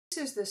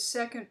is the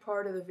second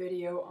part of the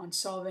video on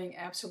solving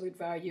absolute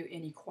value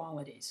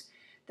inequalities.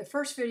 The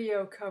first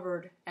video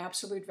covered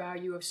absolute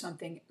value of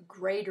something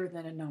greater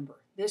than a number.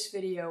 This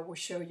video will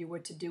show you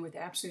what to do with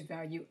absolute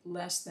value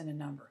less than a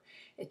number.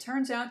 It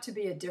turns out to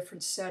be a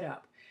different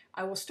setup.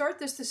 I will start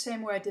this the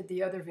same way I did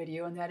the other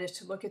video, and that is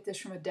to look at this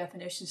from a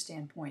definition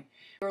standpoint.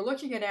 When you're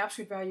looking at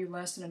absolute value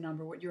less than a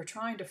number, what you're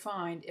trying to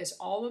find is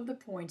all of the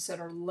points that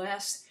are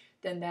less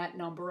than that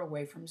number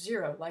away from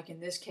zero. Like in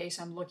this case,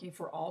 I'm looking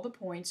for all the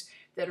points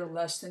that are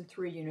less than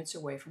 3 units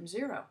away from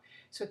zero.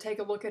 So take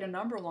a look at a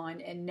number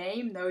line and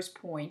name those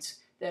points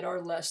that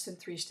are less than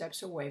 3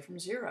 steps away from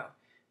zero.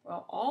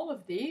 Well, all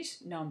of these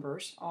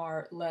numbers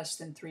are less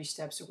than 3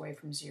 steps away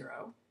from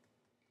zero.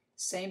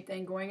 Same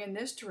thing going in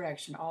this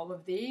direction. All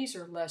of these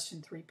are less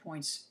than 3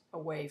 points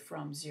away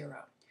from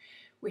zero.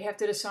 We have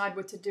to decide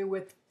what to do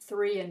with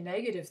 3 and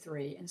negative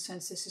 3, and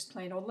since this is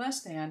plain old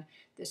less than,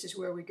 this is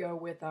where we go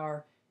with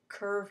our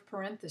curved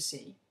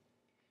parenthesis,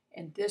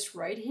 and this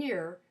right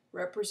here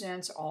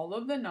represents all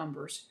of the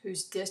numbers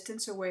whose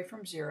distance away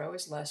from zero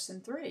is less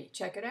than 3.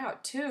 Check it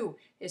out. 2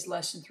 is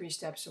less than 3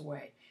 steps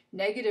away.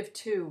 Negative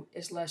 2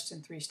 is less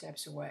than 3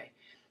 steps away.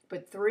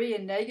 But 3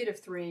 and negative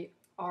 3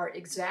 are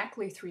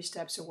exactly 3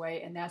 steps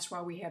away, and that's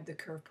why we have the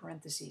curved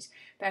parentheses.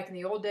 Back in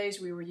the old days,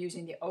 we were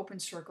using the open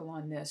circle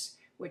on this,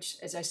 which,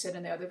 as I said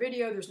in the other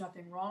video, there's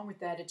nothing wrong with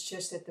that. It's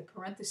just that the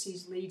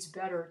parentheses leads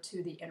better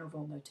to the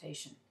interval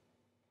notation.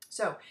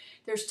 So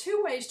there's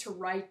 2 ways to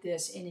write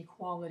this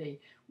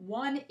inequality.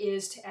 One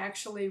is to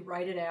actually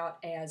write it out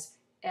as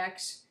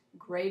x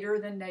greater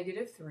than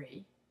negative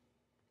 3,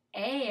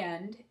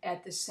 and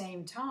at the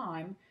same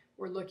time,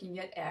 we're looking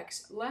at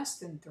x less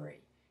than 3.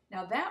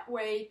 Now that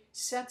way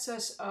sets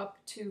us up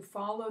to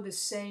follow the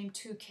same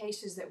 2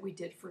 cases that we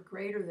did for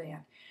greater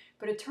than.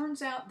 But it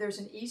turns out there's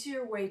an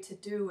easier way to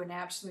do an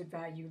absolute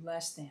value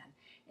less than.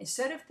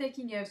 Instead of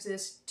thinking of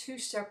this 2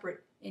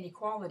 separate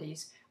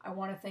inequalities, I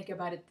want to think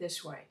about it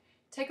this way.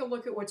 Take a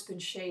look at what's been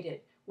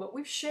shaded. What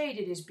we've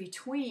shaded is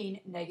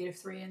between negative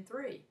 3 and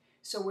 3.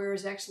 So where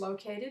is x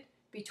located?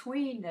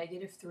 Between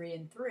negative 3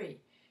 and 3.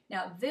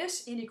 Now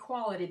this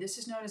inequality, this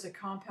is known as a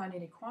compound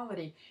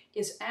inequality,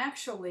 is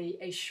actually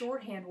a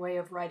shorthand way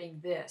of writing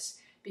this.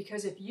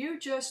 Because if you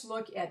just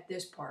look at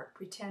this part,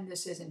 pretend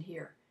this isn't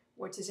here.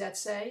 What does that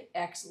say?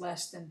 X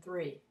less than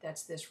 3.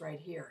 That's this right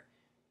here.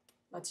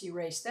 Let's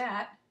erase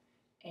that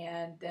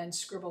and then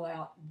scribble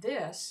out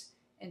this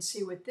and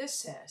see what this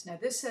says. Now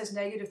this says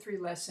negative 3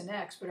 less than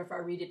x, but if I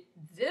read it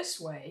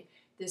this way,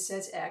 this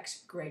says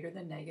x greater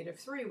than negative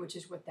 3, which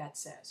is what that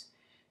says.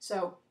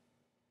 So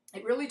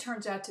it really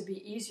turns out to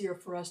be easier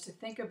for us to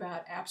think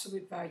about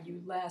absolute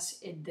value less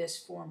in this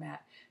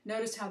format.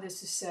 Notice how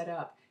this is set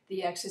up.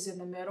 The x is in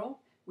the middle.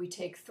 We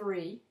take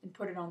 3 and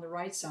put it on the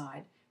right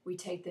side. We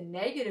take the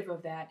negative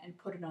of that and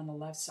put it on the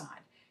left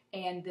side.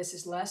 And this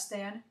is less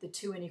than. The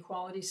 2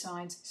 inequality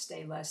signs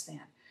stay less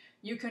than.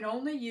 You can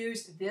only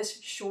use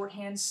this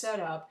shorthand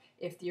setup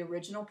if the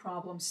original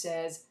problem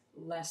says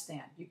less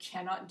than. You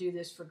cannot do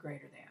this for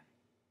greater than.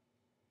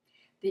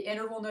 The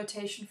interval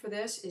notation for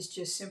this is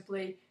just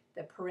simply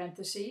the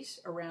parentheses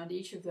around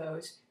each of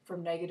those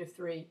from negative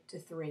 3 to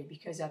 3,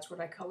 because that's what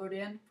I colored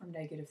in, from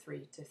negative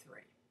 3 to 3.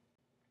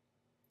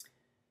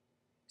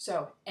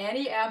 So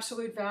any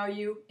absolute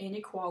value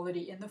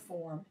inequality in the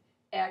form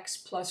x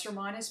plus or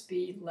minus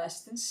b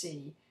less than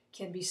c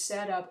can be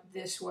set up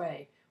this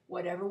way.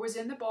 Whatever was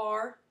in the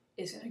bar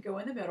is going to go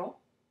in the middle,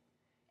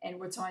 and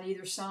what's on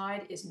either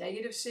side is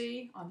negative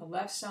c on the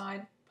left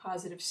side,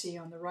 positive c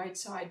on the right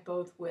side,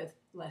 both with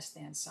less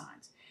than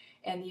signs.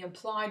 And the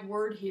implied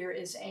word here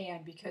is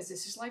and, because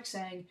this is like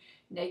saying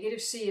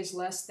negative c is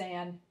less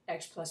than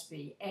x plus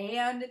b,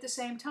 and at the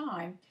same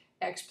time,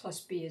 x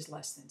plus b is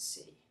less than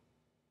c.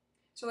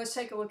 So let's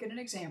take a look at an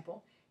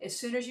example. As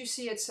soon as you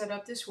see it set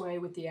up this way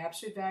with the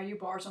absolute value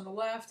bars on the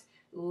left,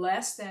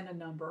 less than a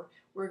number,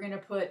 we're going to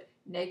put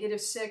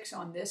negative 6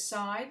 on this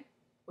side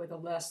with a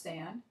less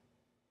than,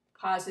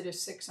 positive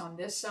 6 on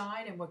this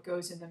side, and what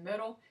goes in the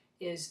middle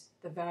is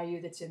the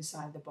value that's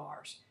inside the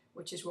bars,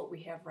 which is what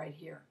we have right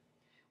here.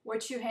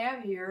 What you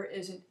have here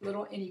is a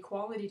little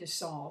inequality to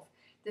solve.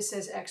 This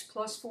says x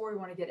plus 4, we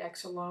want to get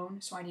x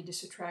alone, so I need to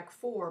subtract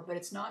 4, but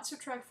it's not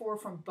subtract 4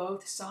 from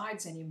both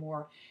sides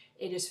anymore.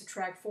 It is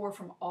subtract 4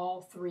 from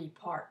all 3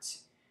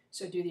 parts.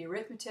 So do the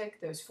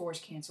arithmetic, those 4's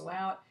cancel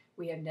out.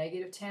 We have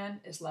negative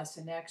 10 is less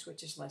than x,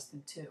 which is less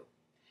than 2.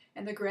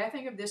 And the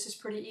graphing of this is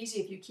pretty easy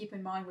if you keep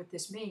in mind what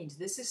this means.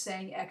 This is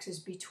saying x is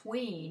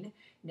between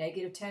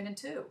negative 10 and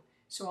 2.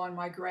 So on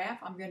my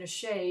graph, I'm going to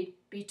shade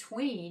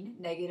between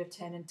negative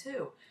 10 and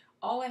 2.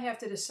 All I have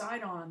to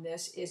decide on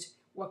this is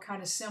what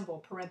kind of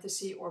symbol,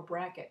 parenthesis or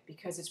bracket.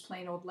 Because it's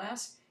plain old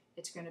less,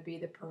 it's going to be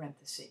the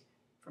parenthesis.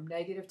 From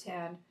negative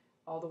 10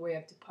 all the way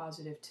up to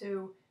positive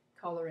 2,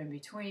 color in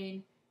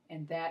between,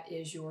 and that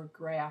is your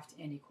graphed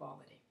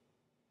inequality.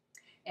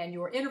 And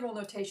your interval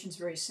notation is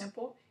very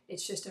simple.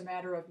 It's just a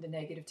matter of the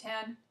negative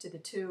 10 to the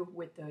 2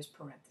 with those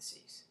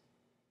parentheses.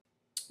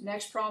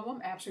 Next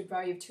problem, absolute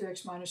value of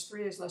 2x minus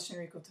 3 is less than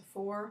or equal to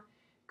 4.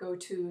 Go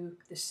to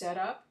the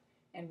setup,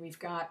 and we've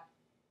got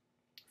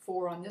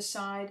 4 on this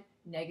side,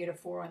 negative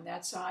 4 on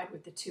that side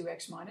with the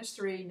 2x minus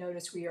 3.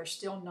 Notice we are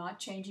still not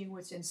changing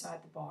what's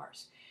inside the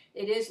bars.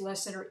 It is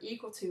less than or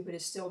equal to, but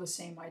it's still the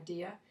same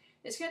idea.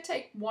 It's going to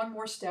take one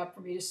more step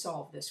for me to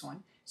solve this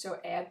one. So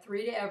add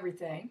 3 to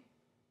everything,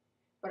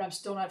 but I'm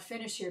still not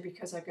finished here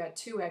because I've got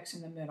 2x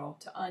in the middle.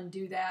 To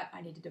undo that,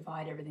 I need to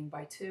divide everything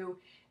by 2,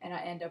 and I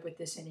end up with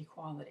this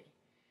inequality.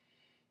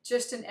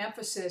 Just an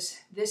emphasis,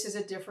 this is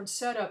a different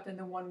setup than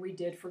the one we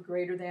did for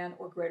greater than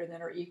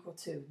or equal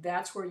to.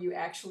 That's where you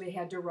actually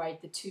had to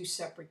write the 2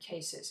 separate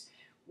cases.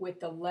 With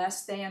the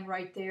less than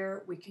right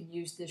there, we can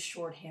use this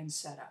shorthand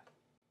setup.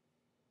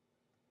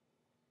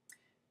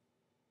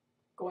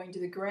 Going to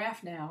the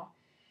graph now,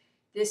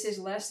 this is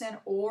less than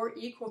or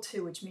equal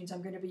to, which means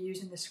I'm going to be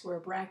using the square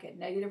bracket.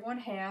 Negative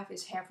 1/2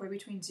 is halfway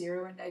between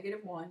 0 and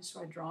negative 1,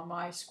 so I draw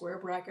my square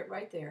bracket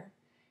right there.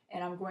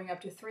 And I'm going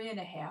up to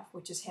 3.5,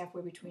 which is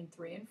halfway between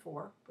 3 and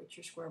 4. Put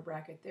your square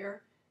bracket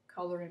there,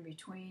 color in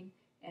between,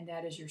 and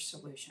that is your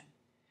solution.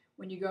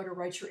 When you go to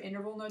write your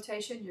interval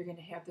notation, you're going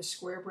to have the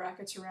square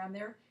brackets around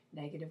there,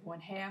 negative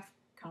 1/2,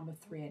 comma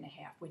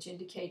 3.5, which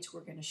indicates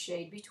we're going to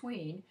shade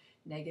between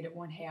negative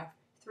 1/2,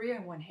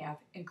 3.5,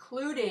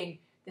 including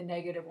the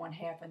negative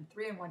 1/2 and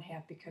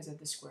 3.5 because of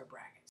the square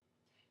brackets.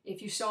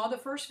 If you saw the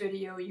first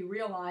video, you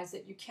realize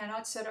that you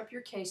cannot set up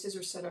your cases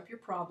or set up your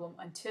problem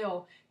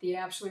until the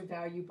absolute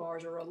value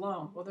bars are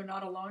alone. Well, they're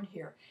not alone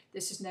here.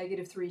 This is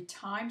negative 3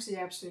 times the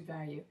absolute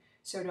value.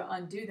 So to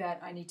undo that,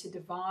 I need to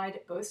divide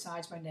both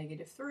sides by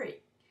negative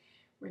 3.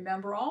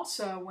 Remember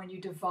also, when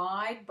you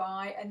divide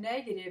by a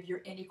negative, your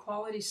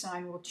inequality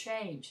sign will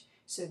change.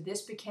 So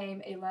this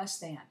became a less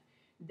than.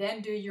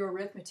 Then do your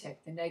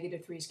arithmetic. The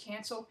negative 3's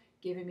cancel,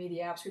 giving me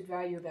the absolute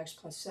value of x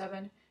plus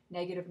 7.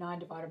 Negative 9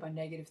 divided by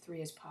negative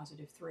 3 is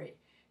positive 3.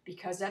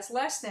 Because that's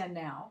less than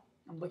now,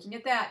 I'm looking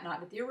at that,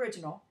 not at the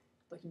original,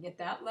 looking at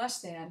that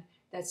less than,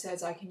 that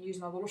says I can use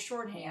my little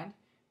shorthand,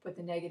 put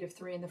the negative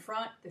 3 in the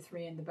front, the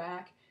 3 in the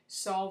back,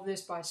 solve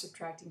this by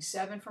subtracting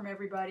 7 from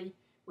everybody,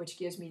 which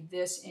gives me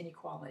this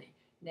inequality.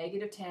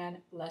 Negative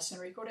 10 less than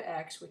or equal to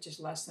x, which is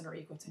less than or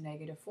equal to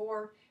negative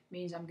 4,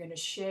 means I'm going to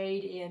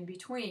shade in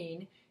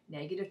between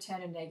negative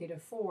 10 and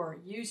negative 4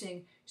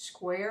 using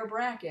square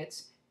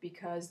brackets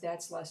because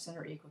that's less than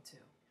or equal to.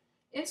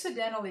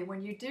 Incidentally,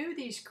 when you do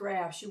these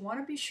graphs, you want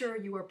to be sure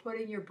you are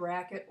putting your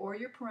bracket or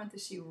your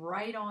parenthesis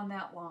right on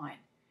that line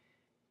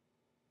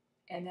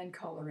and then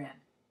color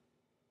in.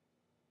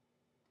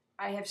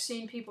 I have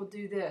seen people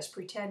do this,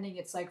 pretending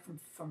it's like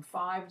from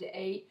 5 to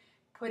 8,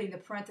 putting the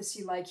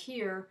parenthesis like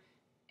here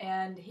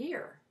and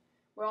here.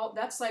 Well,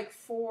 that's like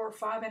 4,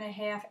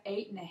 5.5,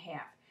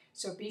 8.5.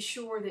 So be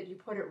sure that you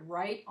put it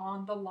right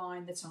on the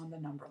line that's on the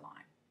number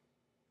line.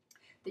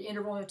 The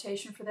interval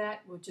notation for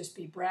that will just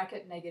be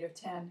bracket negative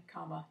 10,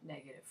 comma,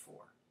 negative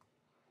 4.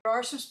 There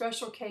are some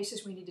special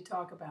cases we need to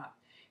talk about.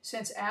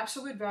 Since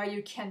absolute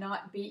value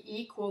cannot be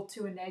equal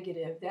to a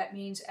negative, that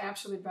means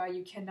absolute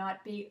value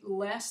cannot be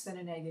less than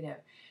a negative.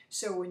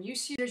 So when you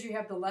see as you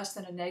have the less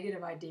than a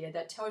negative idea,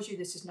 that tells you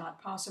this is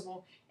not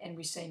possible, and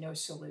we say no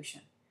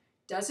solution.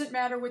 Doesn't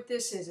matter what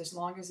this is as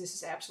long as this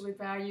is absolute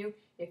value.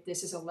 If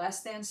this is a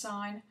less than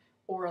sign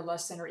or a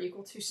less than or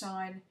equal to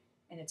sign,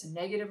 and it's a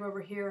negative over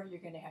here, you're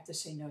going to have to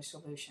say no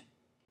solution.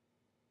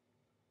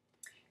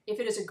 If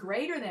it is a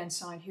greater than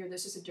sign here,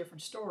 this is a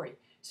different story.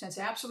 Since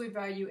absolute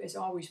value is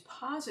always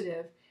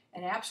positive,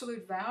 an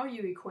absolute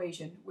value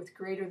equation with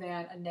greater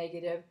than a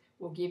negative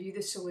will give you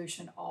the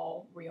solution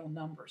all real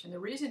numbers. And the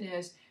reason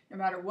is, no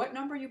matter what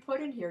number you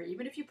put in here,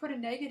 even if you put a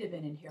negative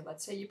in here,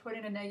 let's say you put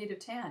in a negative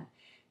 10.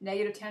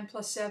 Negative 10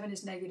 plus 7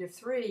 is negative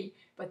 3,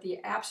 but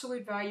the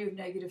absolute value of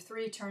negative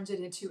 3 turns it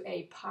into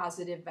a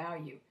positive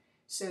value.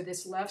 So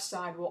this left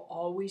side will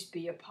always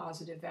be a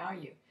positive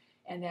value.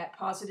 And that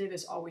positive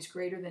is always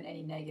greater than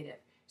any negative.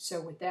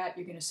 So with that,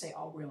 you're going to say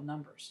all real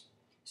numbers.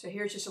 So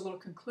here's just a little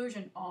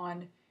conclusion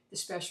on the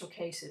special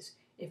cases.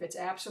 If it's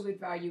absolute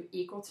value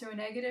equal to a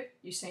negative,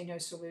 you say no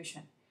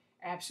solution.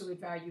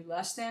 Absolute value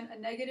less than a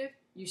negative,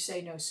 you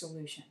say no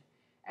solution.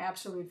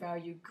 Absolute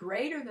value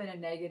greater than a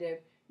negative,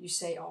 you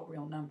say all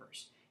real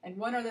numbers. And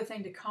one other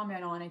thing to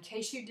comment on, in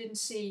case you didn't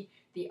see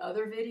the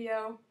other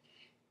video,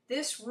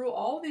 this rule,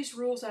 all these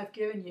rules I've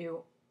given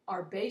you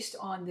are based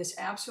on this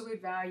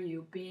absolute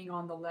value being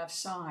on the left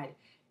side.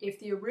 If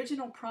the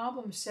original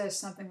problem says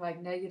something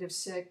like negative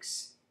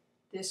 6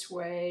 this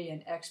way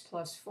and x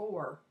plus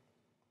 4,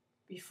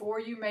 before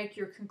you make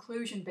your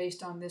conclusion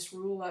based on this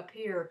rule up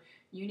here,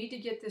 you need to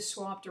get this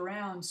swapped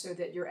around so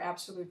that your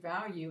absolute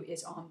value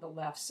is on the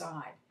left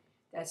side.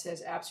 That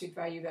says absolute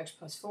value of x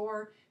plus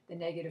 4, the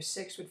negative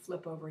 6 would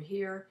flip over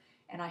here,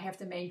 and I have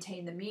to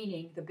maintain the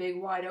meaning. The big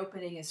wide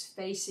opening is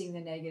facing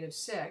the negative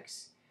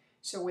 6.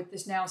 So what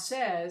this now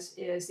says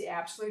is the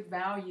absolute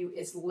value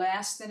is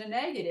less than a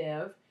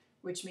negative,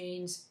 which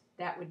means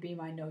that would be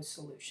my no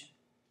solution.